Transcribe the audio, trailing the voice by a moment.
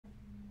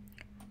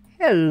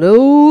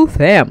Hello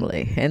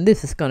family, and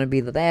this is going to be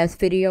the last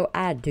video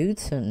I do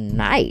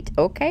tonight,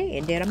 okay?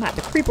 And then I'm about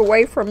to creep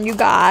away from you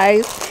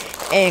guys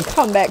and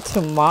come back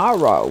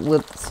tomorrow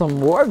with some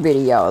more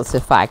videos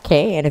if I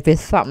can, if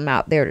it's something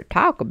out there to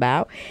talk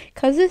about,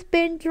 because it's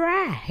been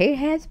dry. It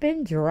has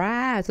been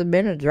dry. It's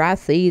been a dry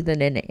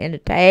season in the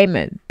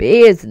entertainment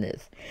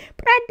business.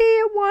 But I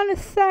did want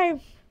to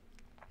say,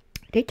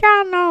 did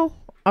y'all know,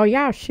 or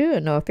y'all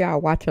should know if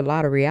y'all watch a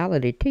lot of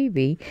reality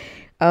TV,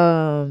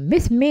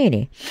 Miss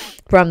Minnie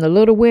from the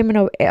Little Women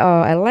of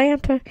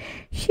Atlanta,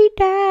 she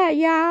died,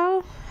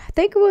 y'all. I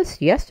think it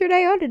was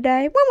yesterday or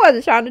today. When was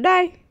it, Sean?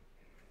 Today?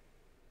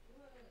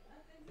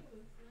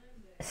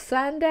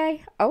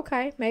 Sunday?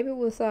 Okay, maybe it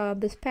was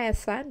this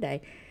past Sunday.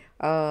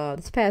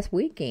 This past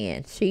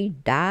weekend. She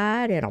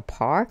died in a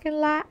parking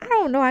lot. I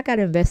don't know. I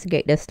gotta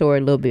investigate that story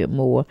a little bit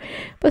more.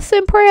 But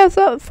send prayers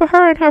up for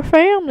her and her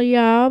family,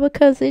 y'all,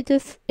 because it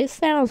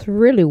sounds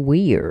really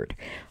weird.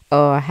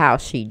 How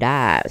she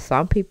died.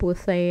 Some people were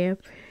saying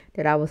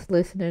that I was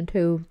listening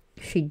to,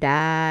 she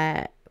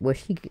died where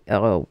she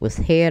was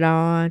head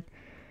on.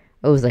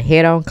 It was a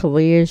head-on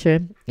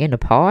collision in the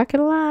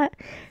parking lot.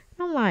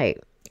 I'm like,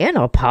 in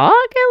a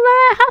parking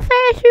lot? How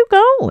fast you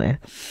going?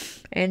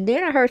 And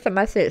then I heard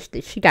somebody said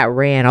that she got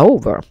ran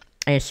over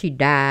and she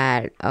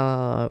died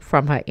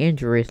from her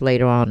injuries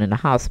later on in the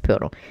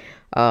hospital.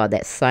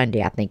 That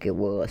Sunday, I think it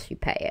was, she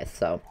passed.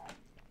 So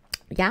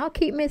y'all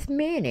keep Miss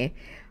Minnie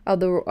of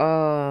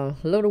the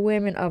Little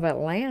Women of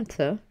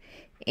Atlanta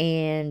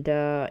and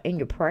in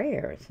your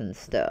prayers and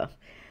stuff,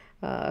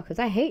 because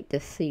I hate to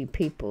see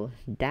people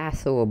die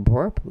so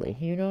abruptly,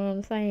 you know what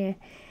I'm saying?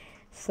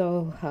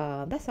 So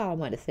that's all I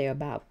want to say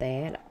about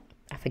that.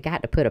 I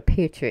forgot to put a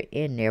picture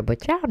in there,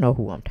 but y'all know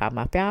who I'm talking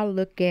about. If y'all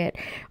look at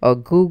or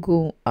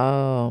Google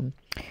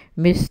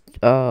Miss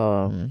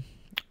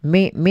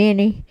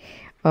Minnie,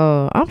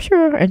 I'm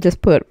sure, and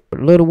just put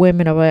Little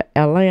Women of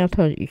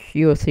Atlanta,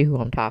 you'll see who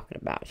I'm talking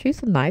about.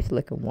 She's a nice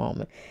looking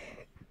woman.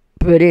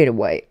 But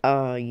anyway,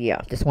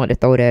 yeah, just wanted to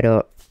throw that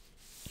up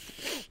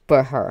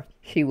for her.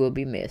 She will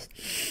be missed.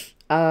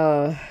 But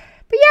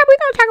yeah, we're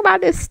gonna talk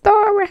about this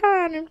story,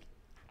 honey,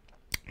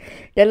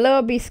 that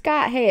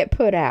LoveBScott had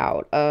put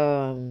out.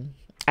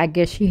 I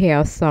guess she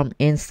has some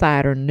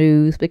insider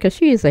news because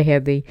she is a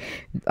heavy,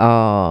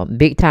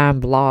 big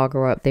time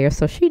blogger up there.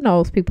 So she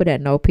knows people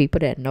that know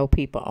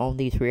people on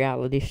these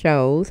reality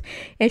shows.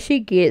 And she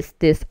gets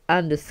this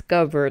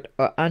undiscovered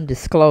or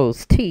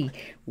undisclosed tea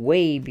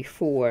way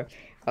before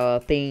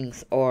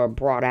things are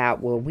brought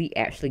out where we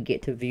actually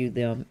get to view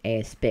them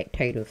as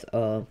spectators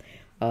of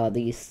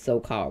these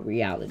so-called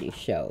reality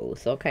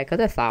shows. Okay, because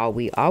that's all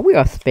we are. We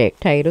are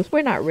spectators.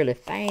 We're not really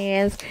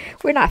fans.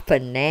 We're not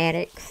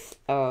fanatics.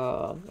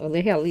 Well,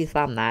 hell, at least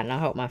I'm not, and I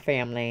hope my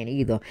family ain't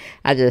either.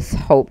 I just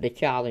hope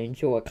that y'all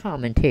enjoy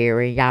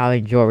commentary, y'all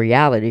enjoy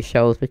reality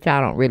shows, but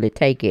y'all don't really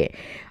take it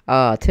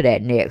to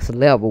that next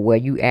level where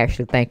you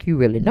actually think you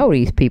really know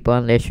these people,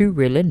 unless you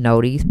really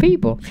know these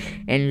people.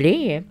 And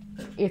then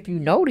if you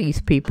know these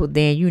people,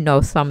 then you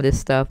know some of this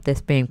stuff that's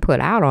being put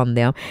out on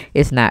them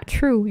is not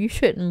true. You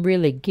shouldn't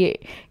really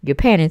get your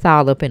panties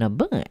all up in a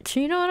bunch.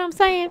 You know what I'm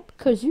saying?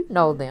 Because you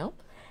know them.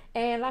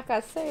 And like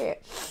I said,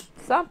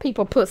 some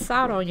people put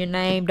salt on your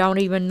name, don't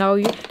even know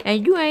you,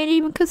 and you ain't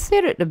even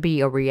considered to be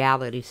a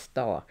reality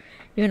star.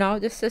 You know,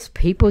 just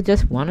people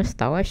just want to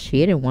start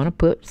shit and want to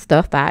put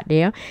stuff out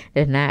there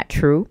that's not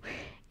true.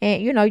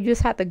 And, you know, you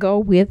just have to go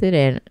with it,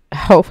 and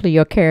hopefully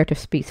your character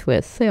speaks for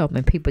itself,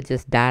 and people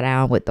just die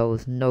down with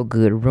those no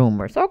good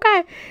rumors.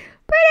 Okay.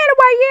 But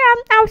anyway,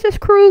 yeah, I was just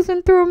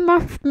cruising through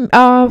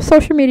my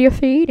social media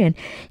feed and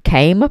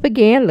came up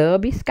again.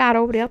 LoveBScott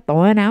over there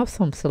throwing out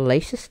some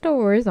salacious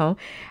stories on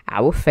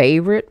our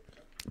favorite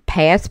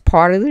past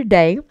part of the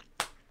day.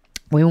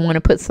 We want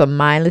to put some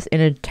mindless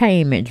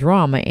entertainment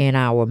drama in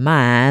our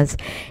minds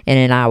and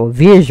in our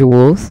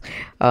visuals,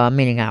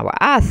 meaning our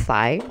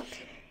eyesight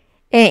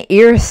and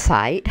ear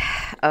sight,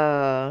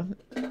 of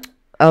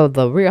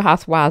the Real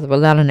Housewives of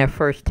Atlanta, their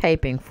first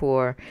taping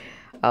for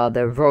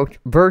the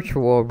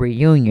virtual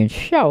reunion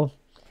show.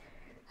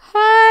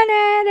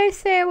 Honey, they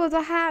said it was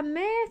a hot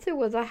mess. It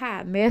was a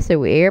hot mess.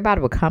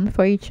 Everybody was coming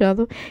for each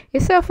other,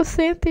 except for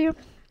Cynthia.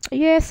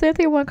 Yeah,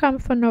 Cynthia wasn't coming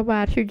for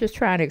nobody. She was just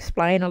trying to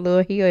explain a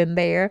little here and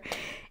there.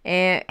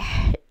 And,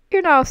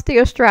 you know,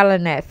 still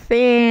straddling that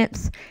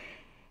fence.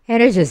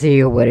 And it just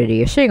is what it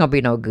is. She ain't gonna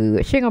be no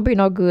good. She ain't gonna be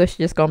no good. She's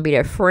just gonna be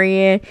that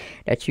friend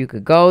that you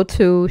could go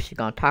to. She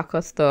gonna talk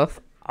her stuff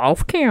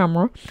off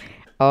camera.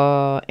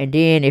 And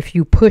then if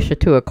you push her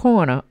to a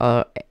corner,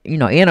 you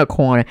know, in a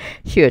corner,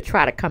 she'll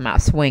try to come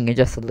out swinging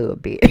just a little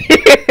bit.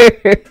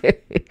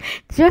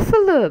 Just a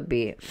little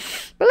bit.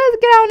 But let's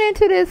get on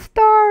into this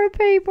story,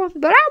 people.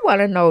 But I want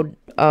to know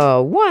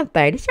one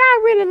thing. Did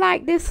y'all really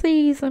like this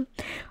season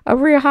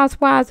of Real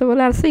Housewives of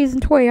Atlanta,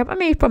 season 12? I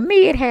mean, for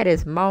me, it had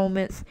its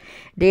moments.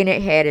 Then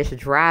it had its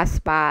dry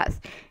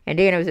spots. And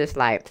then it was just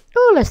like,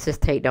 oh, let's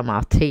just take them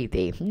off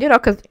TV. You know,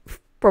 because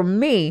for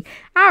me,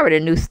 I already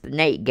knew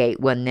Snakegate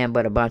wasn't nothing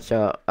but a bunch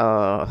of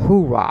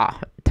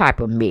hoorah type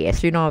of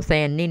mess. You know what I'm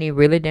saying? Nene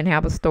really didn't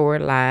have a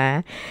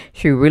storyline.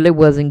 She really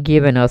wasn't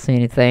giving us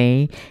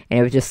anything. And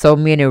there was just so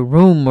many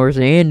rumors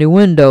and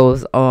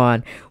innuendos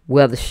on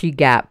whether she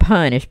got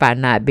punished by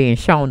not being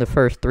shown the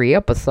first 3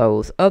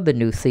 episodes of the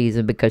new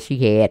season because she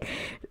had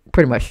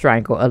pretty much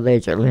strangled,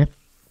 allegedly,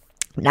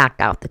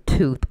 knocked out the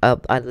tooth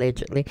of,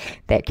 allegedly,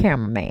 that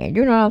cameraman.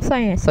 You know what I'm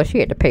saying? So she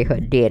had to pay her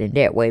debt in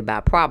that way by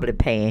probably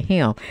paying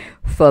him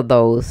for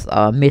those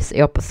missed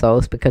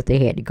episodes, because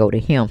they had to go to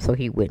him so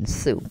he wouldn't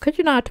sue. Because,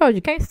 you know, I told you,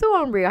 you can't sue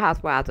on Real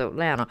Housewives of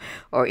Atlanta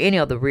or any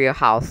of the Real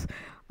House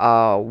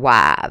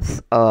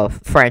wives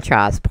of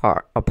franchise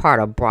a part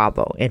of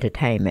Bravo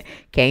Entertainment.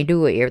 Can't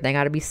do it. Everything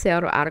got to be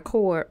settled out of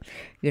court,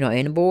 you know,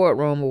 in the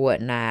boardroom or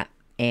whatnot.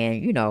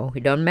 And, you know,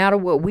 it doesn't matter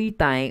what we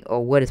think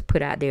or what is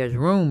put out there as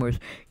rumors.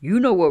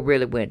 You know what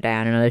really went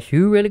down. And unless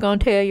you really going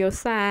to tell your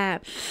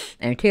side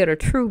and tell the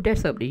truth,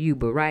 that's up to you.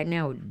 But right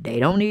now,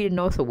 they don't need to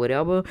know. So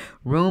whatever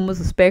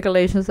rumors or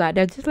speculations out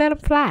there, just let them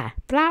fly.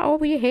 Fly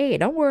over your head.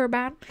 Don't worry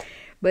about them.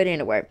 But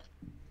anyway,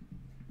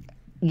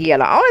 yeah,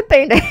 the only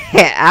thing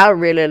that I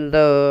really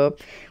love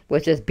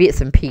was just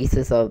bits and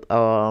pieces of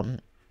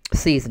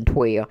season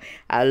 12.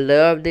 I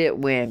loved it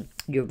when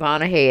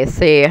Yvonne had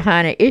said,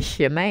 honey, it's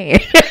your man.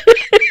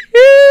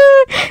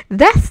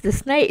 That's the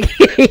snake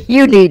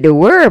you need to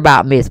worry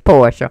about, Miss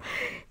Portia.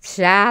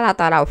 Child, I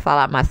thought I would fall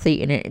out my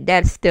seat, and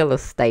that's still a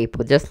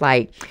staple. Just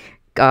like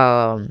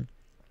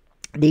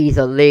these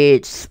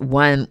alleged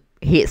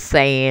one-hit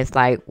sayings,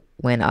 like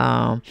when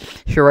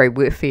Sheree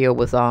Whitfield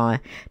was on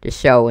the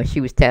show and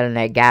she was telling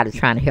that guy to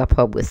trying to help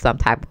her with some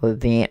type of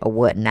event or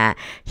whatnot.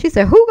 She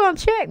said, who gonna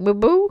check,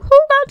 boo-boo? Who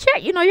gonna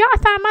check? You know, y'all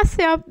find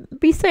myself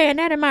be saying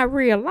that in my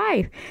real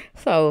life.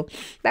 So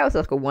that was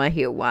like a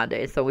one-hit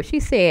wonder. So when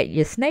she said,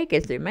 your snake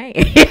is your man,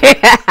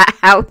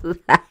 I was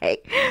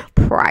like,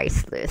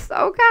 priceless.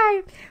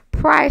 Okay?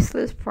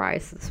 Priceless,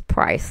 priceless,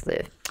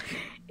 priceless.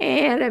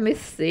 And let me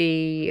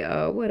see,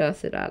 what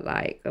else did I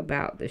like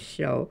about the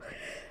show?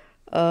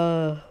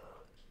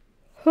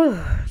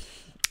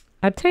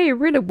 I tell you,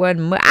 really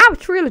wasn't much. I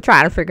was really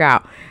trying to figure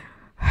out,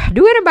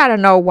 do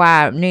anybody know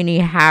why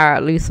Nene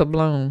hired Lisa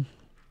Bloom?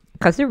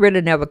 Because it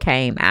really never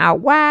came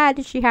out. Why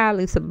did she hire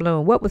Lisa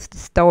Bloom? What was the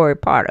story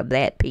part of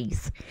that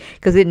piece?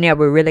 Because it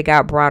never really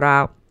got brought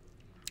out.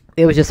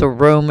 It was just a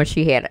rumor.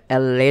 She had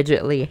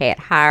allegedly had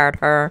hired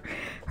her.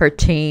 Her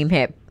team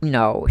had, you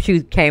know, she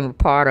became a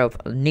part of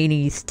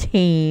Nene's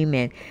team.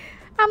 And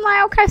I'm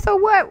like, okay, so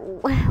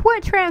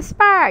what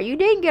transpired? You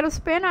didn't get a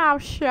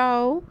spinoff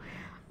show.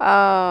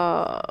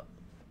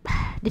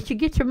 Did you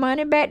get your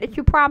money back that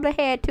you probably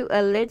had to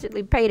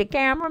allegedly pay the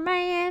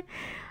cameraman?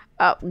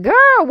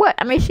 Girl, what?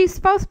 I mean, she's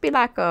supposed to be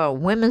like a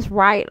women's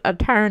right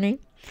attorney.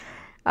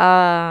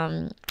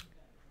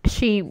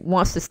 She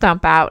wants to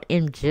stomp out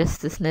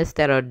injustices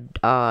that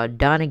are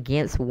done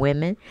against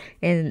women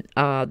in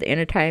the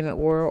entertainment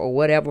world or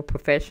whatever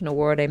professional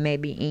world they may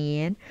be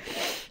in.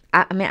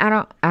 I mean,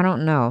 I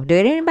don't know.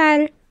 Did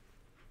anybody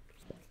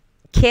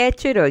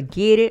catch it or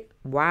get it?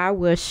 Why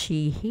was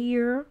she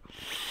here?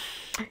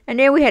 And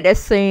then we had that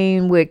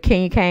scene where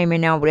Kenya came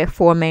in there with that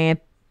 4-man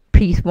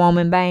Peace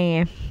Woman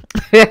band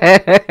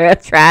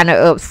trying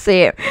to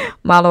upset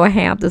Marlo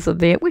Hampton's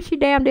event, which she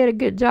damn did a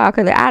good job,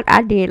 because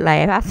I did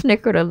laugh. I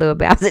snickered a little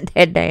bit. I said,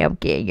 that damn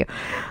Kenya.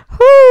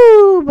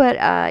 Whoo! But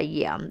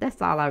yeah,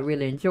 that's all I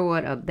really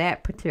enjoyed of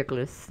that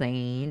particular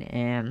scene.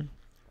 And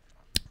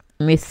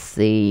let me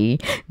see.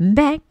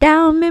 Back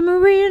down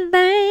memory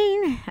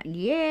lane.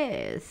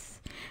 Yes.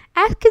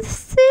 I can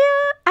feel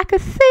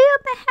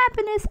the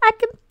happiness. I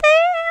can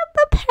feel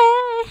the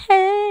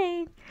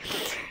pain.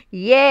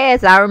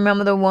 Yes, I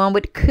remember the one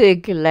with the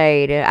cookie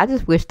lady. I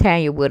just wish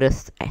Tanya would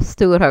have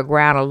stood her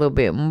ground a little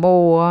bit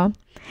more.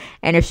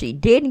 And if she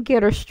didn't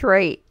get her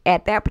straight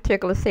at that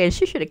particular scene,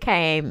 she should have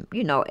came,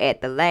 you know, at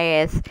the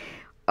last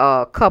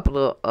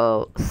couple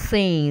of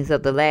scenes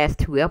of the last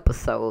 2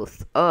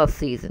 episodes of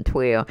season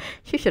 12.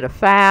 She should have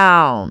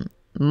found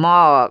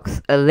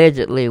Mark's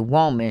allegedly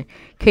woman,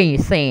 Kenya,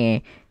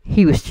 saying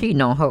he was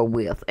cheating on her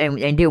with and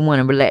didn't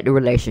want to let the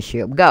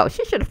relationship go.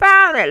 She should have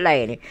found that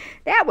lady.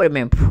 That would have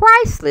been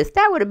priceless.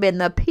 That would have been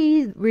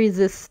the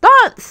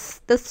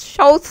resistance, the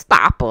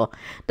showstopper,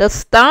 the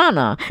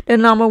stunner, the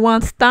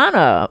 #1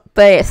 stunner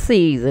for that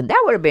season.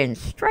 That would have been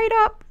straight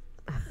up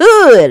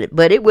hood,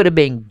 but it would have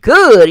been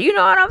good. You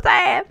know what I'm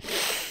saying?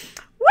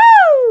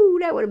 Woo!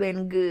 That would have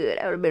been good.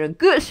 That would have been a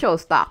good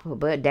showstopper,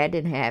 but that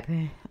didn't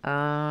happen.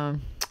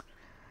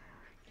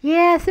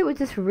 Yes, it was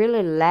just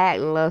really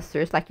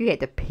lackluster. It's like you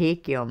had to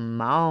pick your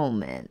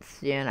moments,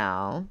 you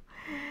know.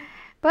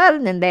 But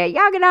other than that,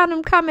 y'all get out in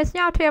them comments.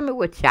 Y'all tell me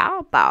what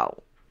y'all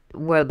thought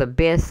were the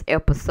best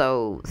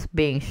episodes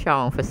being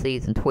shown for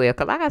season 12.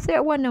 Because like I said,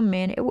 it wasn't a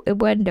minute. It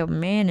wasn't a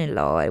minute,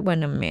 Lord. It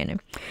wasn't a minute.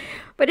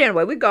 But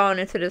anyway, we're going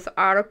into this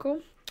article.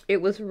 It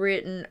was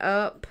written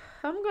up,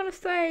 I'm going to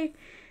say,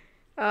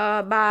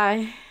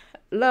 by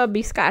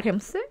LoveBScott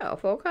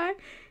himself, okay?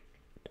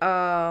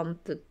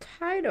 The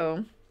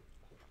title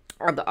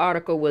The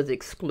article was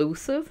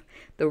exclusive.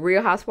 The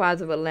Real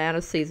Housewives of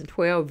Atlanta Season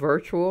 12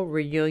 Virtual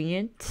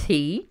Reunion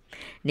T.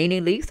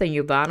 NeneLeakes and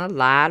Yvonne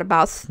lied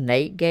about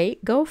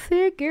Snakegate. Go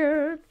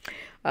figure.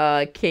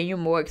 Kenya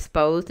Moore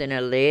exposed an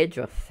alleged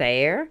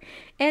affair.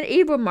 And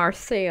Eva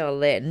Marcel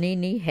let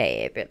Nene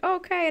have it.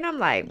 Okay, and I'm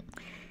like,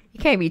 you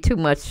can't be too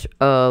much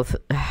of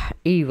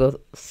Eva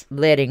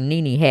letting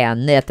Nene have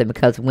nothing,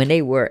 because when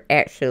they were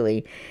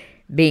actually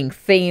being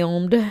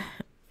filmed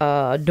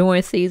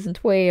during Season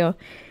 12,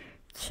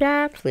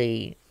 child,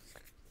 please.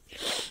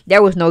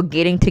 There was no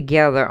getting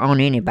together on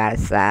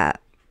anybody's side.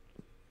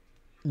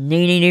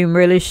 Nene didn't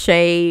really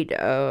shade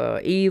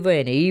Eva,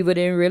 and Eva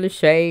didn't really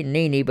shade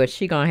Nene, but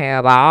she gonna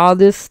have all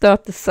this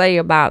stuff to say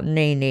about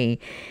Nene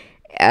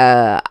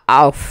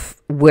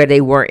off where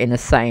they weren't in the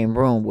same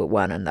room with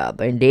one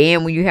another. And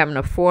then when you having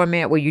a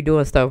format where you're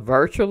doing stuff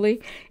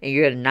virtually and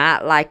you're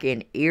not like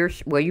in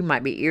well, you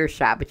might be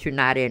earshot, but you're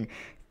not in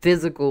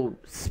physical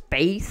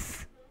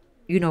space,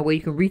 you know, where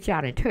you can reach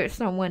out and touch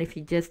someone if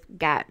you just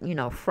got, you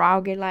know,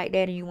 froggy like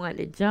that and you want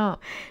to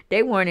jump.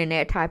 They weren't in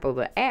that type of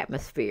an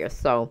atmosphere.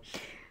 So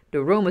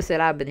the rumors that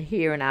I've been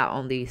hearing out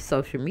on these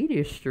social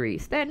media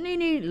streets that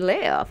Nene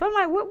left. I'm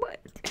like, what?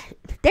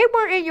 They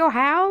weren't in your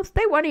house.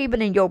 They weren't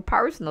even in your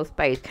personal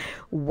space.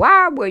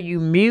 Why were you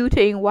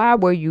muting? Why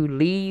were you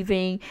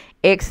leaving,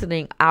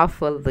 exiting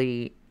off of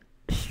the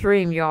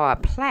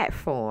StreamYard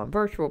platform,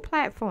 virtual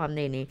platform,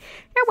 Nene?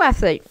 That's why I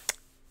say,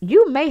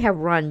 you may have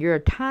run your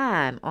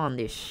time on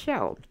this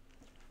show,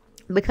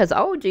 because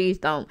OGs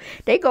don't.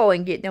 They go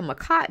and get them a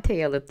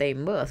cocktail if they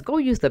must. Go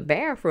use the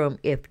bathroom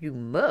if you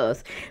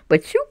must.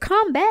 But you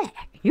come back.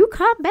 You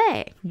come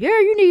back. Yeah,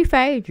 you need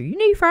Phaedra. You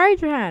need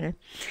Phaedra, honey.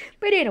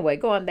 But anyway,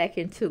 going back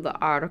into the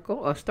article,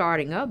 or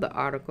starting of the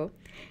article,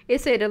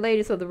 it said the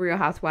ladies of the Real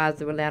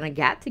Housewives of Atlanta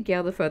got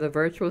together for the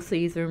virtual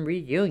season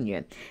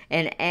reunion.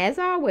 And as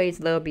always,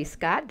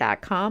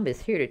 LoveBScott.com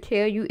is here to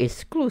tell you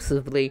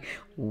exclusively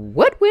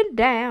what went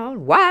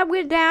down, why it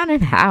went down,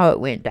 and how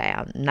it went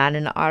down. Not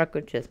in the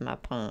article, just my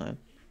pun.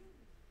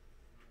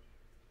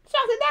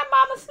 Shout, that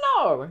mama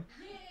snoring.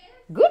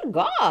 Good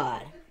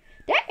God.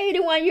 That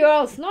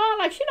 81-year-old snoring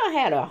like she done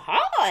had a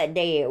hard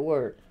day at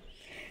work.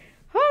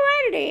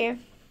 Alrighty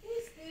then.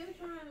 He's still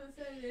trying to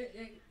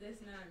say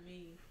that's not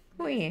me.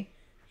 When? Him,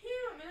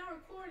 and I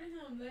recorded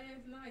him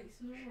last night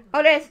snoring.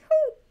 Oh, that's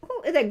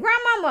who? Is that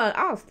Grandmama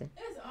or Austin?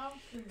 That's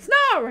Austin.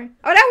 Snoring.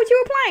 Oh, that what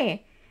you were playing?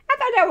 I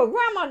thought that was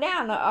Grandma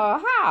down the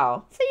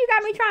hall. See, you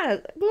got me trying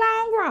to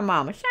blow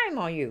Grandmama. Shame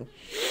on you.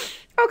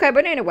 Okay,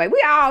 but anyway,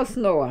 we all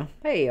snore.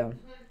 Hell.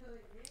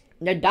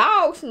 The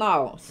dog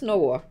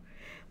snore.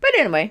 But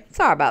anyway,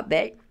 sorry about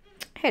that.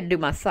 Had to do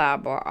my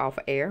sidebar off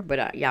air,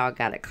 but y'all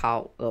got it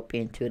caught up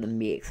into the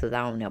mix, because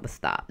I don't never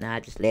stop. Now I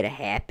just let it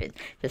happen.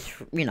 Just,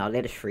 you know,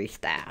 let it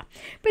freestyle.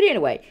 But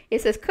anyway,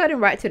 it says, cutting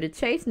right to the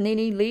chase,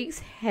 NeneLeakes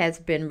has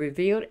been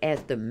revealed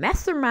as the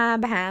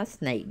mastermind behind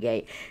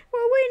Snakegate.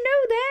 Well, we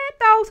knew that.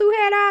 Those who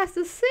had eyes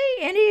to see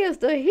and ears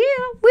to hear,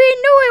 we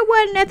knew it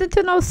wasn't nothing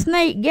to no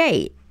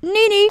Snakegate.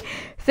 Nene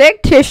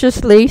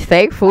fictitiously,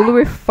 fake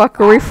foolery,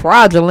 fuckery,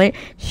 fraudulent,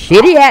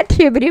 shitty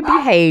activity,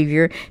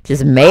 behavior,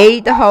 just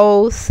made the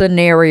whole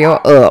scenario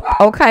up.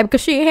 Okay, because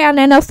she ain't had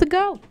nothing else to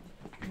go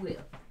with.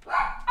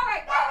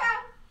 Alright, go.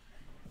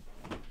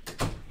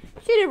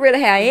 She didn't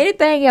really have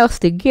anything else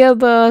to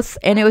give us,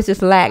 and it was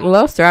just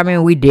lackluster. I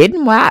mean, we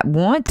didn't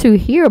want to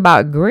hear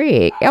about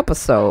Greg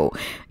episode,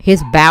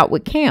 his bout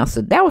with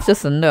cancer. That was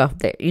just enough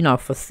that, you know,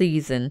 for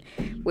season,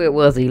 where it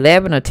was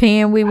 11 or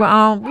 10 we were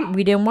on.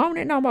 We didn't want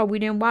it no more. We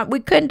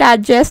couldn't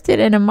digest it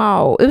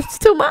anymore. It was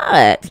too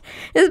much.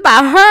 It's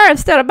about her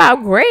instead of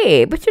about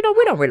Greg. But, you know,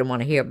 we don't really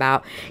want to hear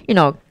about, you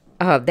know,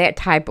 that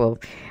type of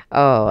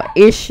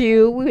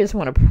issue. We just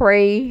want to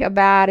pray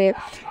about it.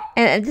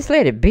 And just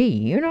let it be,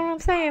 you know what I'm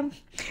saying?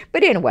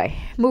 But anyway,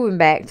 moving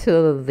back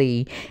to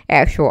the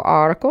actual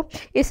article.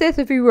 It says,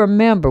 if you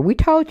remember, we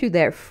told you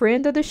that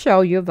friend of the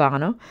show,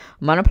 Yvonne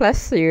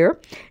Monoplaisir,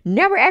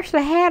 never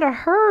actually had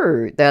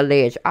heard the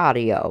alleged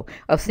audio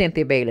of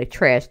Cynthia Bailey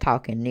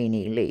trash-talking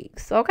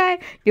NeneLeakes, okay?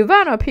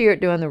 Yvonne appeared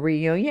during the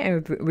reunion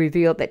and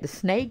revealed that the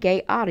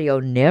Snakegate audio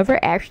never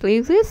actually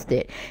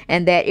existed,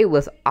 and that it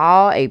was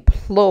all a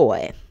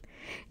ploy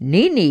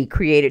Nene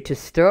created to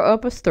stir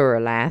up a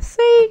storyline.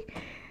 See?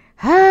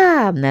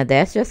 Now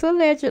that's just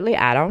allegedly.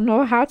 I don't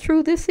know how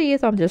true this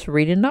is. I'm just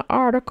reading the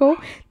article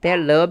that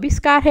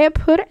LoveBScott had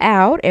put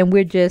out, and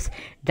we're just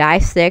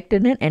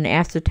dissecting it and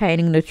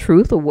ascertaining the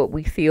truth of what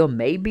we feel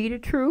may be the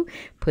truth,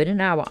 putting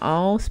our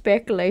own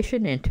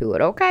speculation into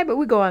it. Okay, but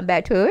we're going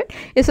back to it.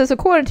 It says,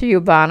 according to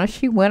Yvonne,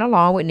 she went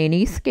along with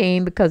Nene's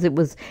scheme because it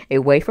was a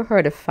way for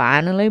her to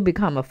finally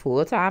become a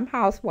full-time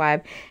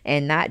housewife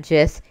and not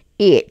just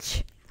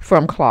itch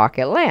from Clark,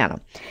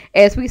 Atlanta.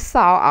 As we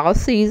saw all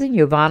season,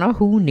 Yvonne,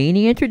 who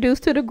Nene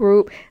introduced to the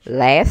group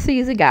last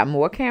season, got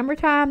more camera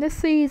time this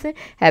season,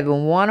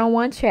 having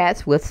one-on-one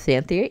chats with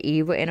Cynthia,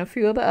 Eva, and a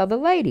few of the other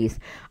ladies.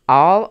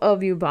 All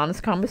of Yvonne's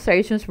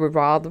conversations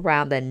revolved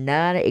around the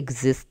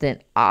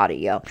non-existent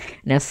audio.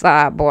 Now,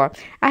 sidebar,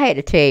 I had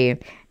to tell you,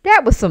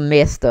 That was some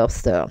messed up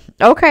stuff.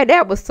 Okay,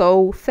 that was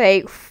so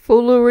fake,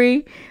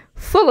 foolery,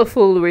 full of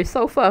foolery,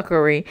 so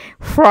fuckery,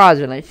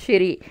 fraudulent,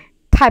 shitty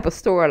type of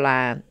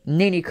storyline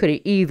Nene could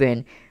have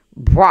even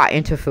brought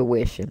into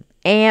fruition.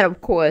 And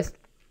of course,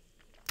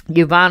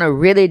 Yvonne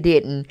really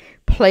didn't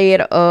play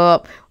it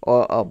up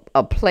or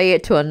play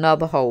it to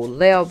another whole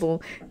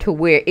level to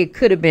where it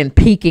could have been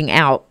peeking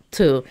out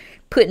to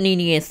put Nene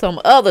in some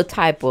other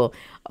type of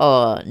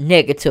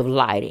negative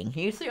lighting.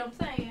 You see what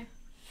I'm saying?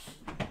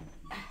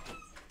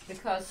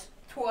 Because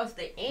towards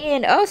the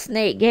end of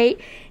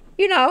Snakegate,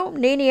 you know,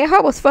 Nene and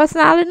her was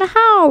fussing out in the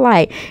hall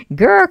like,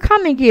 girl,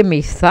 come and give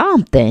me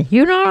something.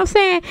 You know what I'm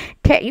saying?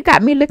 You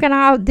got me looking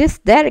all this,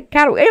 that,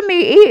 kind of, I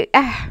mean,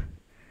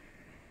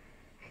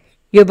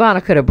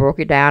 Yvonne could have broke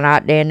it down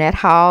out there in that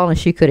hall, and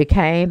she could have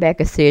came back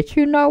and said,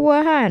 you know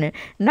what, honey,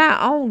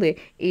 not only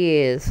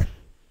is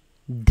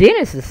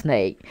Dennis a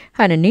snake,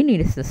 honey,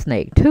 Nene is a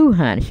snake too,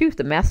 honey. She was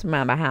the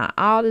mastermind behind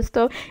all this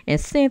stuff. And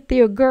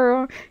Cynthia,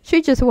 girl,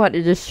 she just wanted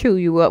to just chew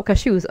you up because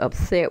she was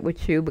upset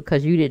with you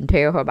because you didn't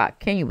tell her about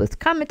Kenya was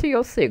coming to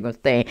your signals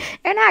thing.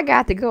 And I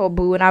got to go,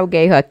 boo, and I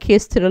gave her a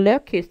kiss to the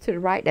left, kiss to the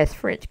right. That's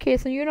French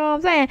kissing, you know what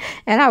I'm saying?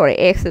 And I would have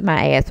exited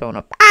my ass on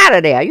up out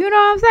of there, you know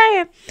what I'm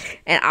saying?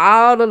 And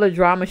all of the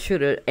drama should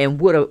have and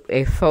would have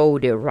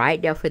unfolded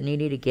right there for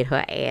Nene to get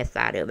her ass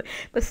out of it.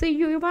 But see,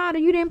 you,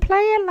 Yvonne, you didn't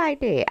play it like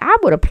that. I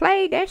would have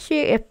played that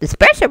shit,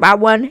 especially if I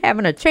wasn't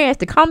having a chance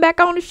to come back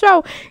on the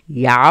show.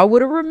 Y'all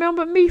would have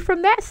remembered me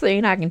from that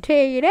scene, I can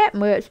tell you that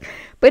much.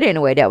 But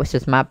anyway, that was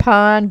just my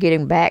pun.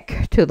 Getting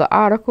back to the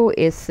article,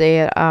 it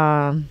said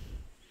prior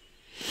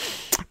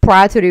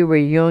to the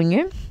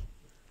reunion,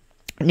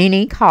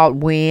 Nene caught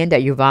wind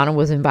that Yvonne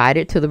was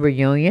invited to the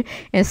reunion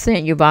and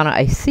sent Yvonne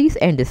a cease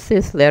and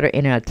desist letter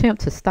in an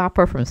attempt to stop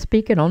her from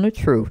speaking on the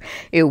truth.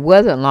 It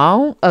wasn't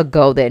long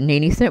ago that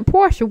Nene sent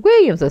Portia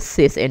Williams a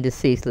cease and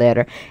desist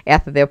letter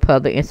after their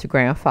public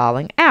Instagram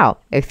falling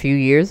out. A few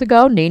years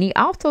ago, Nene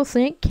also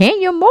sent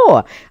Kenya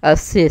Moore a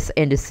cease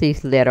and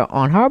desist letter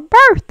on her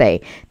birthday.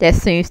 That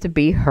seems to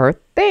be her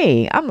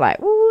thing. I'm like,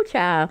 ooh,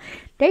 child,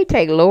 they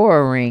take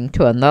lowering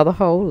to another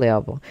whole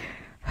level.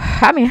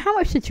 I mean, how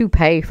much did you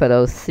pay for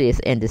those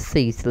cease and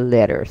desist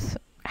letters?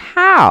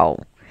 How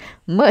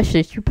much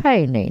did you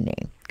pay, Nene?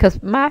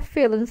 Because my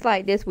feelings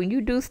like this, when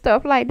you do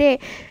stuff like that,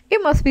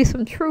 it must be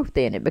some truth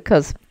in it.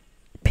 Because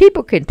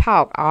people can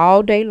talk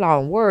all day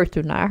long. Words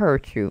do not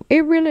hurt you.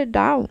 It really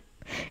don't.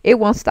 It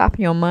wasn't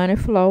stopping your money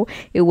flow.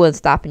 It wasn't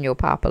stopping your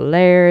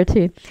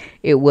popularity.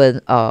 It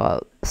wasn't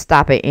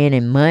stopping any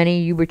money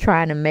you were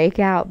trying to make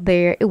out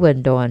there. It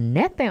wasn't doing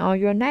nothing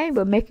on your name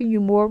but making you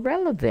more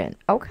relevant.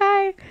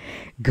 Okay?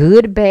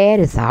 Good,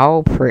 bad, it's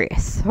all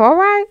press. All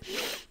right?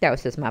 That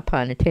was just my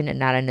pun intended,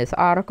 not in this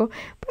article.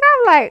 But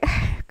I'm like,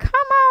 come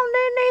on,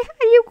 Nene.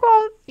 How you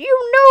going?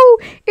 You knew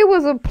it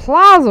was a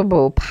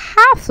plausible,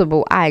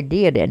 possible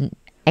idea that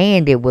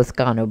Andy was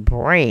going to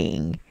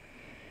bring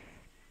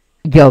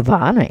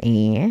Giovanna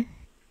in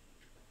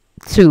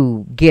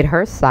to get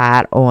her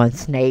side on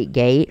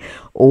Snakegate,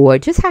 or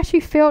just how she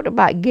felt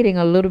about getting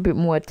a little bit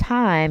more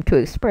time to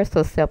express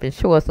herself and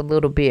show us a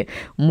little bit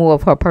more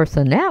of her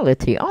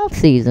personality on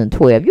season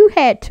 12. You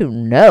had to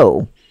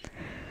know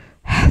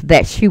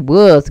that she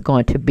was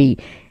going to be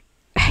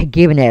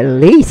given at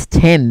least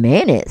 10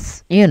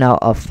 minutes, you know,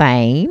 of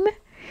fame.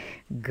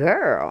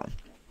 Girl,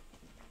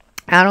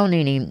 I don't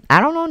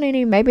know,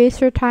 Nene. Maybe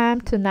it's your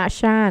time to not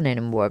shine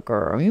anymore,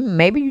 girl.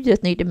 Maybe you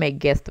just need to make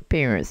guest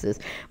appearances.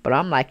 But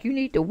I'm like, you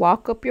need to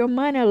walk up your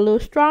money a little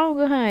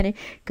stronger, honey.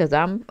 Because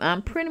I'm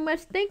pretty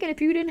much thinking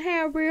if you didn't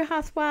have Real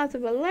Housewives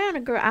of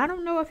Atlanta, girl, I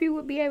don't know if you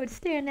would be able to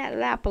stay in that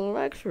lap of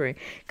luxury.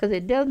 Because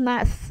it does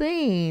not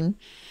seem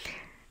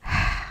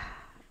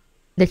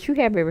that you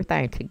have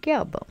everything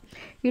together.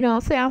 You know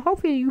what I'm saying?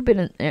 Hopefully you've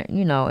been,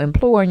 you know,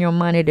 employing your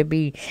money to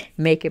be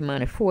making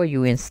money for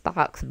you in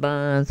stocks,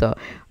 bonds, or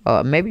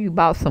maybe you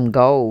bought some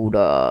gold,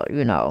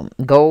 you know,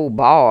 gold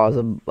bars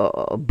or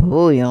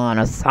bullion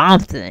or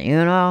something,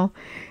 you know?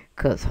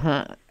 Because,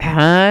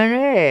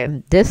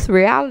 honey, this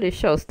reality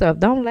show stuff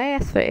don't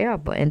last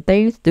forever and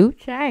things do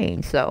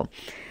change. So,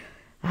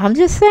 I'm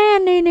just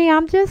saying, Nene,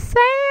 I'm just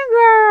saying,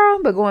 girl.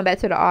 But going back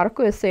to the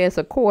article, it says,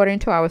 according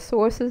to our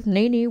sources,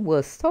 Nene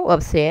was so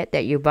upset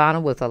that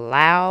Yvonne was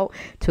allowed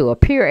to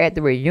appear at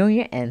the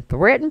reunion and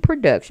threaten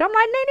production. I'm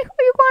like, Nene,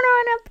 who you going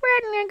around there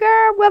threatening,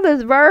 girl? Whether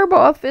it's verbal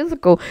or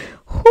physical,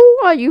 who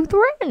are you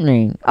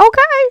threatening?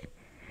 Okay?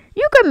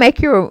 You can make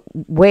your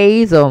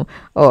ways or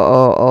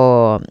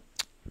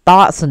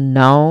thoughts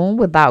known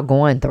without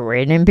going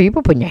threatening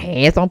people, putting your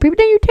hands on people.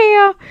 Then you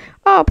tell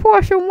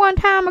Portia one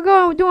time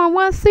ago during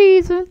one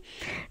season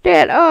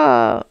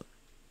that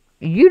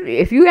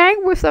if you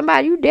angry with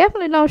somebody, you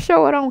definitely don't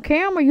show it on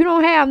camera. You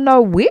don't have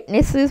no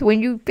witnesses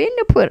when you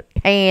finna put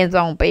hands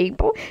on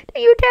people.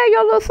 Then you tell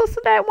your little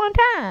sister that one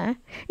time.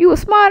 You were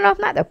smart enough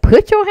not to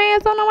put your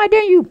hands on nobody,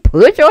 then you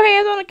put your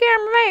hands on the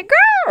cameraman.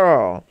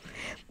 Girl,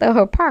 the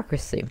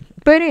hypocrisy.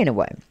 But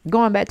anyway,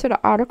 going back to the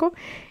article,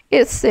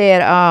 It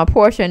said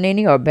Portia and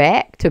Nene are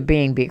back to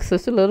being big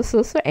sister, little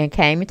sister, and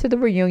came into the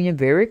reunion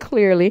very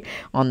clearly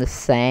on the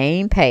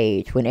same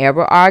page.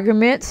 Whenever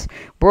arguments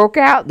broke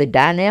out, the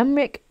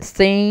dynamic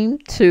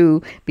seemed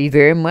to be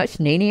very much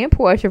Nene and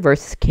Portia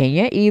versus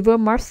Kenya, Eva,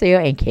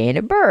 Marcel, and Candy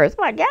Burris.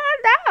 My God,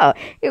 no.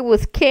 It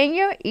was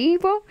Kenya,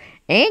 Eva,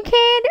 and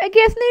Candy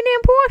against Nene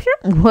and Portia.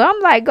 Well,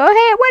 I'm like, go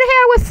ahead. What the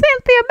hell was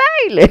Cynthia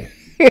Bailey?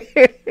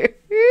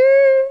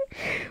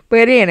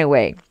 But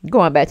anyway,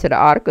 going back to the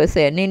article, it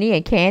said Nene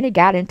and Candy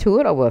got into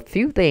it over a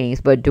few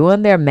things, but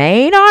during their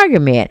main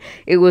argument,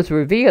 it was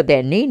revealed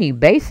that Nene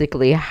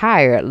basically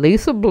hired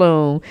Lisa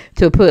Bloom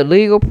to put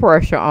legal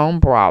pressure on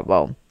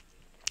Bravo.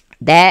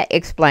 That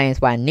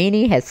explains why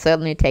Nene has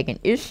suddenly taken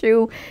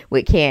issue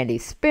with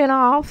Candy's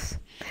spinoffs.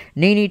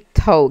 Nene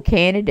told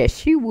Candy that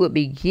she would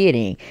be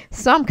getting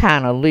some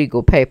kind of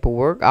legal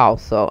paperwork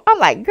also. I'm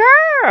like,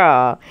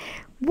 girl,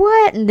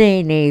 what,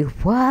 Nene?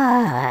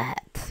 What?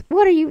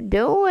 What are you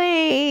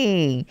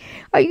doing?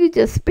 Are you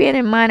just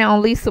spending money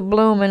on Lisa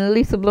Bloom and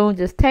Lisa Bloom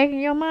just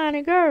taking your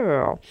money,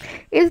 girl?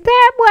 Is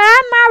that what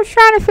I was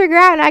trying to figure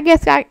out? And I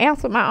guess I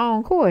answered my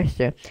own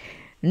question.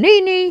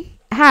 Nene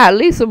hired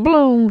Lisa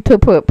Bloom to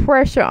put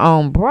pressure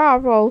on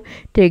Bravo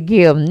to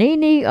give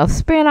Nene a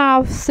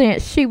spinoff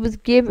since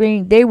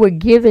they were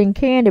giving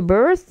Candy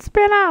Burris a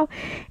spinoff.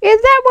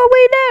 Is that what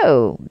we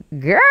do?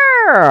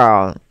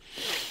 Girl.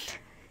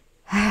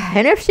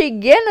 And if she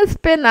getting a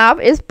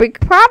spinoff, it's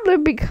probably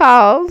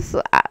because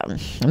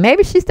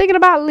maybe she's thinking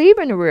about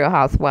leaving the Real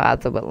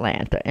Housewives of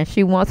Atlanta, and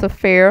she wants a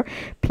fair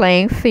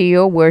playing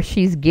field where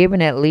she's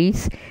given at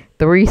least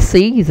 3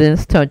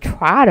 seasons to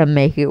try to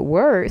make it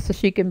work, so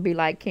she can be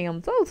like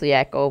Kim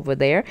Zolciak over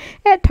there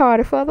at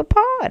Tardy for the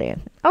Party.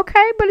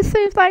 Okay, but it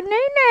seems like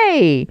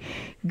Nene,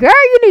 girl,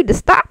 you need to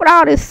stop with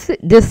all this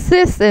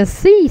sis and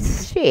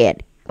cease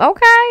shit.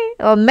 Okay,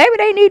 or maybe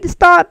they need to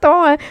start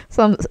throwing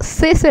some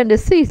sis and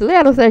deceased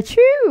letters at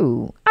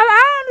you.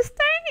 I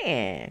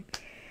understand,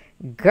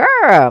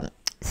 girl.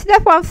 See,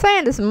 that's what I'm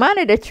saying. This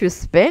money that you're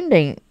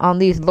spending on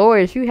these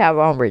lawyers you have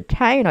on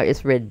retainer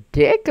is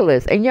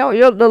ridiculous, and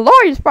the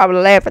lawyers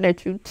probably laughing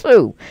at you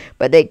too.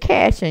 But they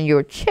cashing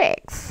your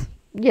checks.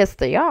 Yes,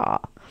 they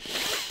are.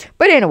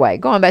 But anyway,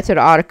 going back to the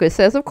article, it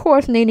says, of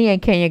course, Nene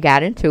and Kenya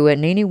got into it.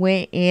 Nene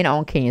went in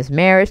on Kenya's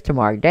marriage to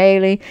Mark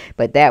Daly,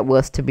 but that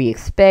was to be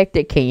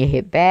expected. Kenya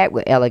hit back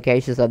with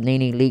allegations of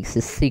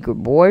NeneLeakes' secret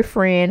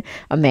boyfriend,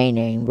 a man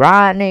named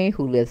Rodney,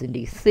 who lives in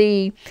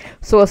D.C.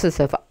 Sources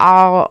have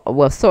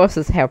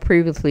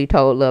previously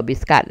told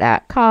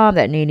LoveBScott.com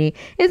that Nene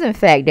is in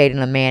fact dating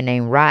a man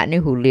named Rodney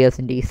who lives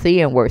in D.C.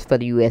 and works for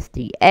the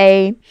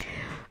USDA.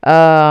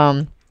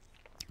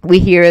 We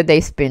hear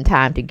they spend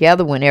time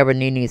together whenever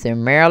Nene's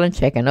in Maryland,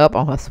 checking up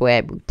on her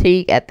swag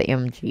boutique at the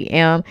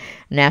MGM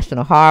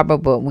National Harbor,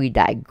 but we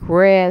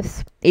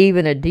digress.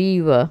 Even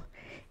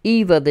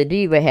Eva the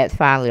diva has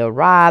finally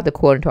arrived,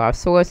 according to our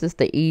sources.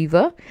 The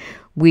Eva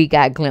we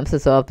got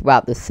glimpses of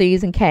throughout the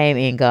season came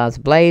in guns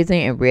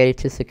blazing and ready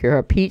to secure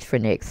her peach for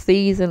next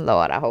season.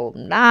 Lord, I hope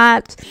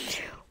not.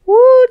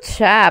 Woo,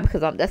 child,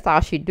 because that's all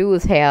she do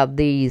is have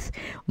these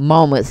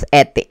moments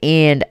at the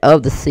end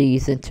of the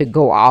season to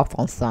go off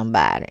on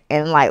somebody.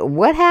 And like,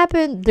 what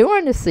happened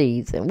during the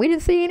season? We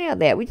didn't see any of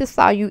that. We just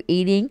saw you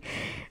eating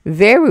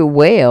very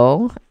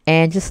well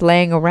and just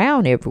laying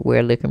around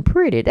everywhere looking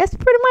pretty. That's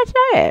pretty much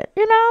it,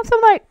 So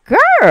I'm like,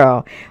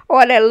 girl.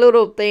 Or that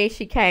little thing,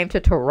 she came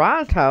to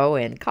Toronto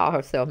and called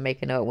herself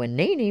making up with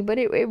Nene, but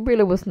it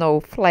really was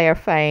no flare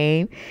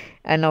fame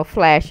and no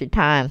flashy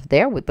times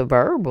there with the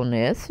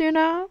verbalness,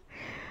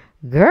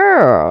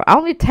 Girl,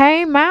 only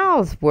tame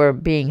mouths were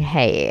being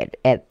had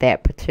at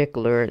that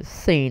particular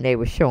scene they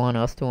were showing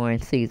us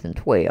during season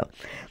 12.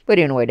 But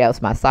anyway, that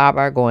was my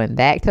sidebar. Going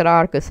back to the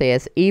article,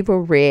 says Eva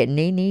read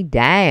Nene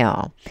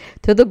down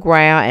to the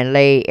ground and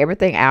laid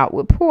everything out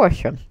with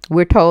Portia.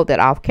 We're told that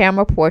off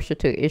camera, Portia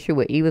took issue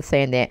with Eva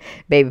saying that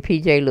baby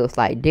PJ looks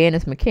like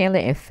Dennis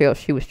McKinley and felt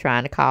she was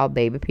trying to call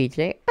baby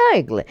PJ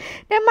ugly.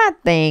 Now my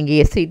thing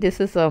is, see,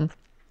 this is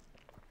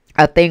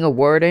a thing of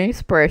word and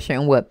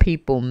expression, what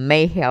people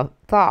may have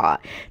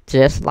thought.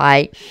 Just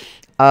like,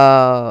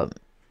 what's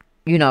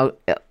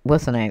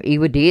her name?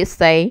 Eva did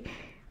say,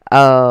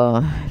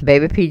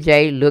 baby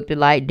PJ looked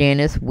like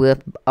Dennis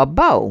with a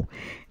bow.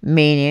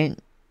 Meaning,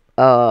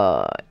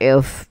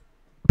 if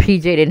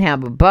PJ didn't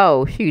have a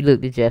bow, she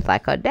looked just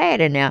like her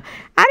daddy. Now,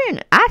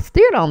 I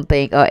still don't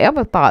think or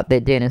ever thought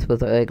that Dennis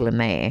was an ugly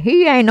man.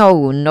 He ain't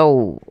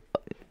no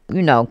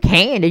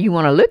candy you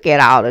want to look at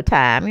all the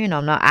time.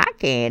 No eye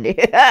candy.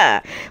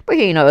 But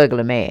he ain't no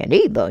ugly man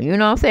either. You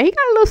know what I'm saying? He got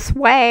a little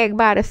swag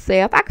by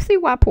himself. I can see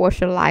why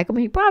Portia like him.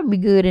 He probably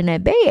be good in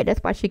that bed.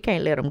 That's why she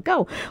can't let him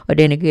go. Or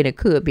then again, it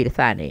could be the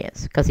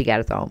finance, because he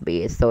got his own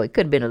bed. So it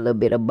could have been a little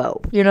bit of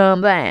both. You know what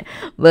I'm saying?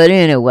 But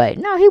anyway,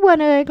 no, he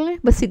wasn't ugly.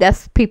 But see,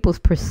 that's people's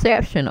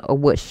perception of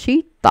what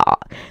she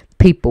thought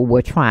people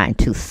were trying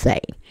to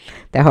say,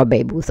 that her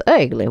baby was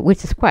ugly,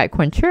 which is quite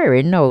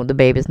contrary. No, the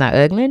baby's not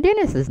ugly and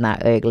Dennis is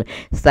not ugly.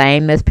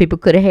 Same as people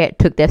could have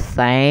took that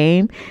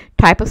same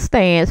type of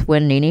stance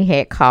when Nene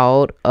had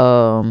called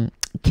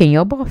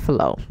Kenya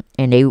Buffalo.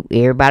 And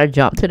everybody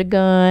jumped to the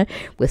gun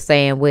with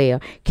saying, well,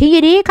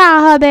 Kenya did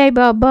call her baby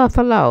a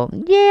buffalo.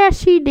 Yeah,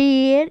 she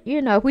did.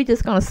 You know, we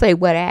just going to say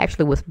what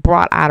actually was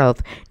brought out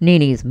of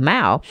Nene's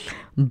mouth.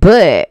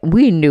 But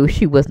we knew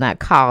she was not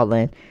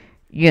calling,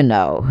 you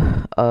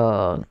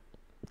know,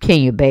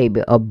 Kenya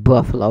baby a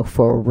buffalo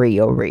for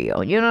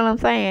real. You know what I'm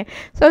saying?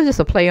 So it's just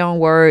a play on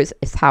words.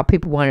 It's how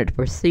people wanted to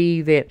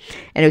perceive it.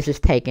 And it was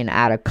just taken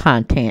out of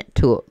content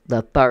to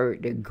the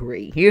third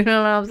degree. You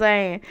know what I'm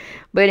saying?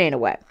 But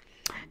anyway,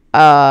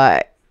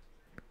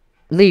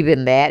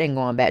 leaving that and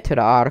going back to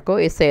the article,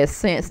 it says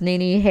since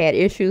Nene had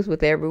issues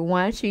with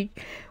everyone,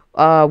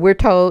 we're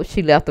told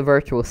she left the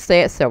virtual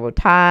set several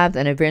times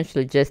and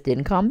eventually just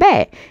didn't come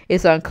back.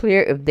 It's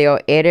unclear if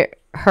they'll edit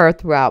her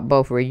throughout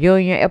both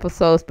reunion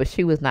episodes, but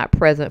she was not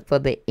present for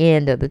the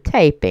end of the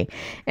taping.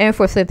 And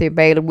for Cynthia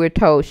Bailey, we're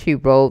told she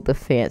rode the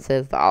fence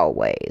as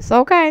always.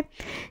 Okay.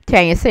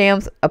 Tanya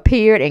Sims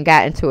appeared and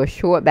got into a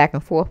short back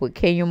and forth with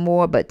Kenya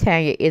Moore, but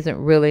Tanya isn't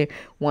really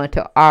one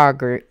to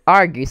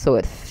argue, so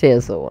it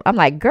fizzled. I'm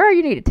like, girl,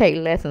 you need to take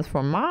lessons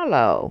from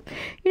Marlo.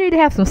 You need to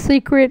have some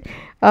secret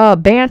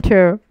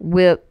banter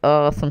with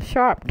some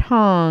sharp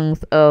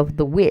tongues of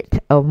the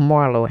wit of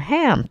Marlo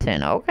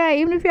Hampton.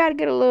 Okay. Even if you had to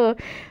get a little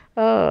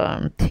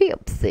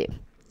tipsy,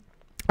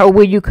 or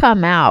will you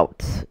come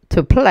out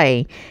to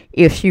play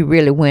if she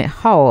really went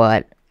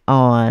hard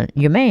on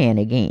your man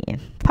again?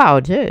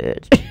 Paul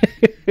Judge.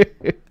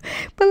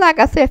 But like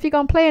I said, if you're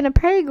gonna play in the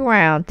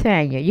playground,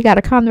 Tanya, you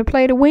gotta come to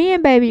play to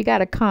win, baby. You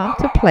gotta come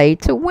to play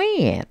to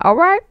win. All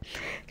right.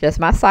 Just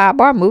my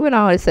sidebar. Moving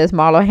on, it says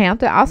Marlo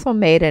Hampton also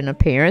made an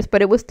appearance,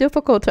 but it was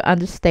difficult to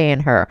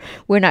understand her.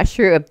 We're not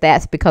sure if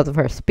that's because of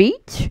her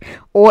speech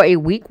or a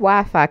weak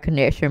Wi-Fi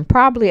connection,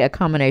 probably a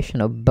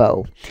combination of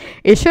both.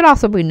 It should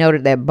also be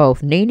noted that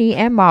both Nene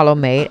and Marlo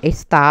made a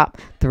stop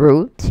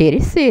through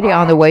Titty City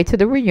on the way to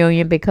the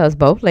reunion because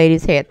both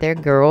ladies had their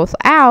girls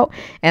out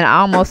and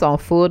almost on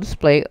full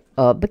display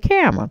of the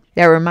camera.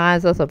 That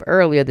reminds us of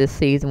earlier this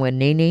season when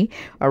Nene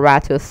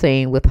arrived to a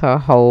scene with her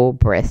whole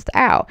breast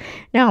out.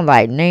 Now I'm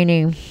like,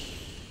 Nene,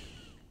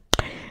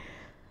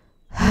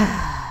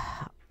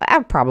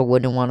 I probably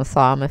wouldn't want to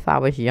saw them if I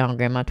was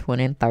younger, in my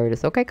 20s and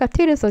 30s. Okay, because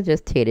titties are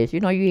just titties. You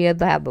know, you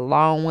either have the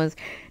long ones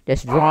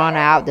that's drawn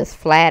out, that's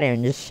flat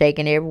and just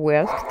shaking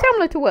everywhere. It's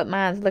similar to what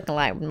mine's looking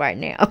like right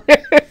now.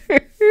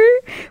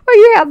 Or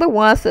you have the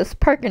ones that's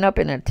perking up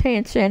in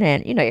attention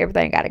and, you know,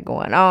 everything got it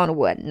going on and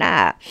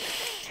whatnot.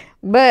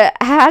 But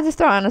I just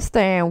don't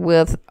understand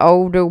with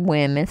older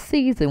women,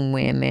 seasoned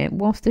women,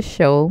 wants to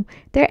show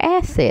their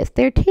assets,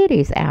 their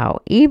titties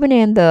out. Even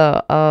in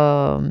the,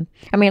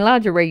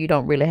 lingerie, you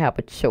don't really have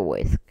a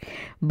choice.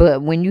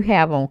 But when you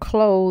have on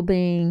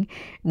clothing,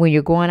 when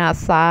you're going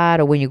outside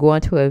or when you're going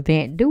to an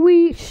event,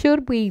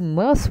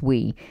 must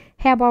we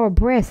have our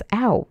breasts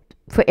out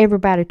for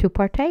everybody to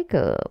partake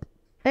of?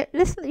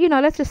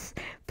 That's just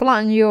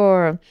flaunting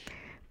your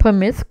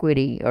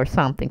promiscuity or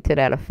something to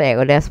that effect.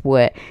 Or that's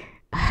what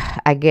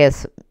I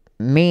guess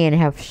men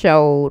have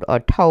showed or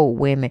told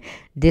women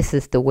this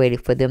is the way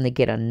for them to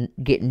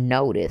get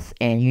noticed,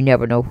 and you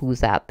never know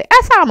who's out there.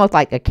 That's almost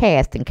like a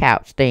casting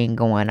couch thing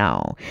going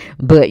on,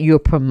 but you're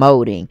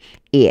promoting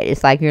it.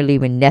 It's like you're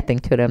leaving nothing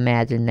to the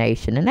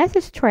imagination, and that's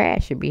just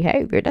trashy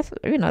behavior. That's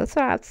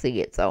how I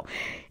see it. So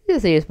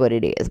this is what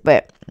it is.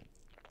 But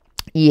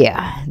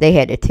yeah, they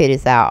had their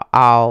titties out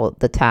all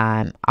the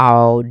time,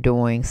 all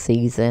during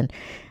season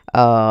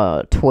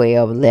 12,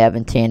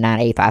 11, 10, 9,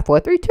 8, 5, 4,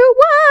 3, 2,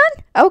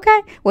 1. Okay.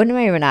 Well,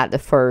 maybe not the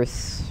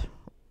first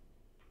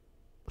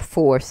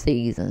 4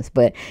 seasons,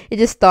 but it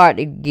just started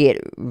to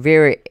get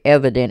very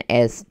evident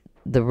as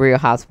the Real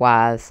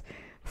Housewives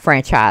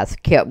franchise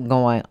kept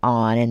going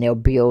on and they're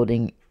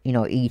building,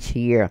 each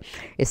year.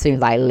 It seems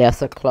like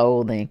lesser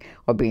clothing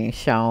are being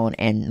shown,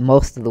 and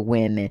most of the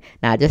women,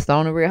 not just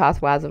on the Real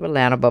Housewives of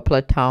Atlanta, but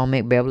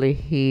Potomac, Beverly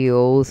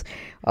Hills,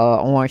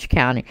 Orange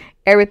County,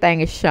 everything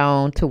is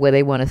shown to where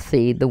they want to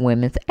see the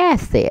women's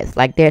assets.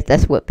 Like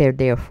that's what they're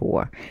there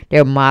for.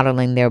 They're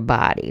modeling their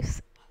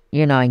bodies,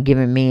 and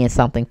giving men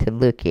something to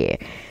look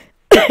at.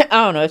 I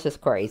don't know, it's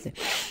just crazy.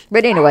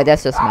 But anyway,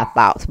 that's just my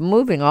thoughts.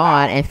 Moving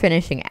on and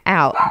finishing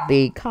out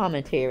the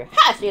commentary.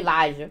 Hush,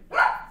 Elijah.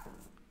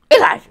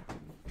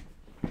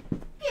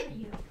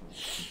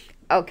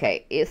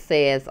 Okay, it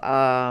says,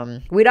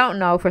 we don't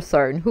know for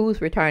certain who's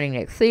returning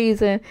next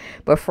season,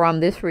 but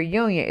from this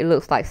reunion, it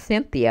looks like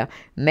Cynthia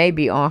may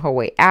be on her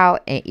way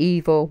out and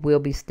Eva will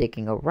be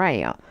sticking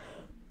around.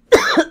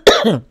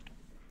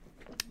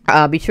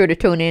 Be sure to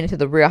tune in to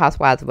the Real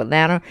Housewives of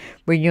Atlanta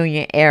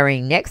reunion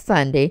airing next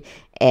Sunday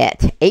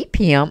at 8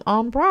 p.m.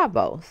 on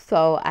Bravo.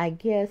 So I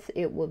guess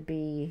it will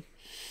be,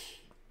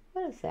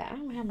 what is that? I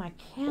don't have my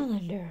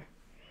calendar.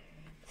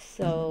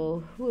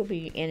 So we'll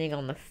be ending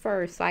on the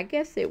 1st. So I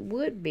guess it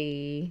would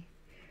be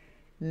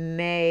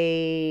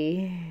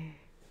May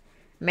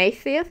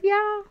 5th,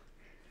 y'all.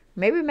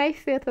 Maybe May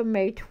 5th or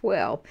May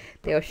 12th.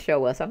 They'll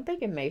show us. I'm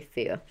thinking May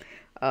 5th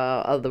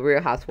of the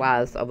Real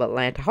Housewives of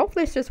Atlanta.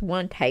 Hopefully it's just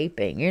one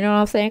taping. You know what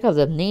I'm saying? Because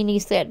if Nene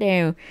sat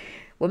there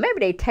Well,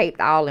 maybe they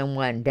taped all in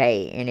one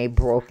day and they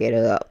broke it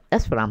up.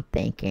 That's what I'm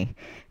thinking.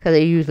 Because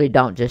they usually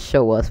don't just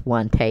show us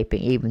one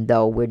taping, even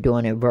though we're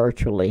doing it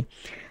virtually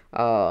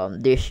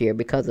this year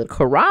because of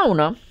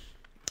Corona.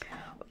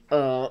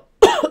 But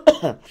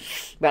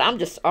I'm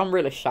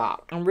really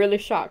shocked. I'm really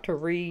shocked to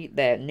read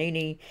that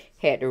Nene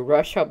had to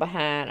rush her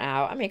behind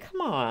out. I mean,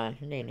 come on,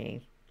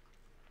 Nene.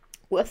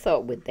 What's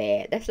up with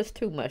that? That's just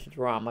too much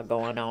drama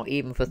going on,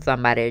 even for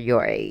somebody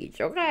your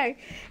age, okay?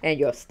 And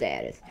your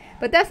status.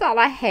 But that's all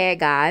I had,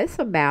 guys,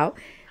 about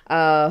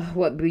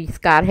what B.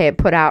 Scott had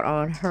put out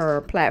on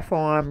her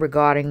platform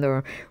regarding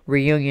the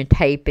reunion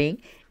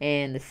taping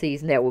and the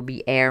season that will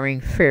be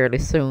airing fairly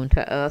soon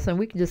to us. And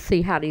we can just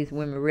see how these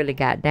women really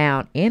got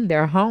down in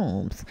their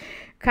homes.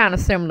 Kind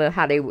of similar to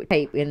how they would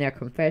tape in their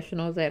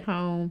confessionals at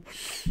home.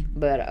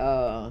 But,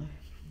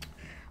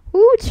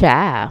 ooh,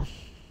 child.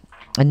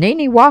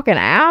 Nene walking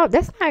out,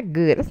 that's not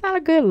good. That's not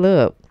a good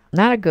look.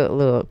 Not a good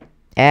look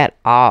at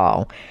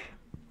all.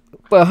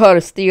 For her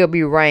to still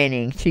be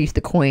reigning, she's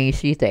the queen.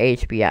 She's the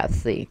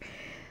HBIC.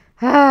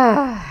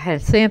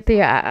 And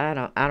Cynthia, I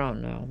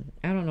don't know.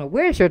 I don't know.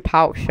 Where's your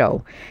talk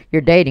show?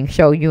 Your dating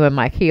show you and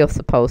Mike Hill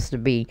supposed to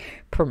be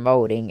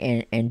promoting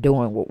and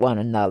doing with one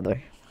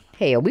another.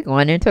 Hell, we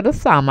going into the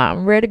summer.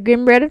 I'm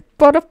getting ready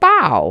for the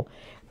fall.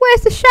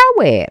 Where's the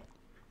show at?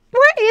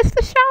 Where is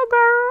the show,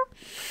 girl?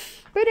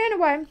 But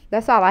anyway,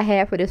 that's all I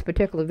have for this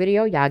particular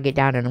video. Y'all get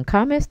down in the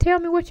comments. Tell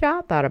me what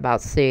y'all thought about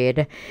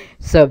said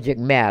subject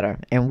matter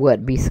and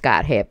what B.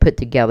 Scott had put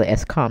together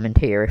as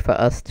commentary for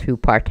us to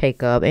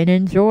partake of and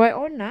enjoy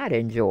or not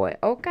enjoy.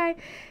 Okay?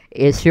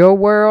 It's your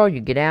world. You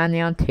get down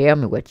there and tell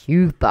me what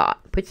you thought.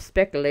 Put your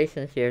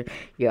speculations,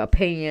 your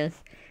opinions,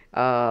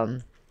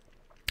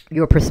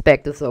 your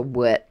perspectives of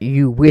what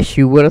you wish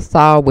you would have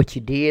saw, what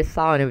you did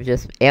saw, and it was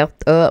just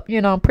effed up,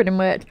 you know, pretty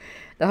much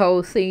the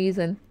whole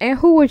season. And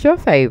who was your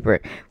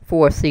favorite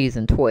for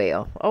season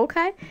 12?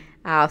 Okay,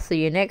 I'll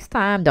see you next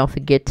time. Don't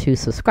forget to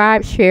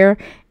subscribe, share,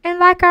 and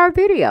like our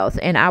videos,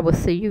 and I will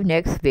see you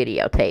next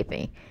video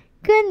taping.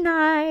 Good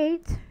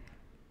night.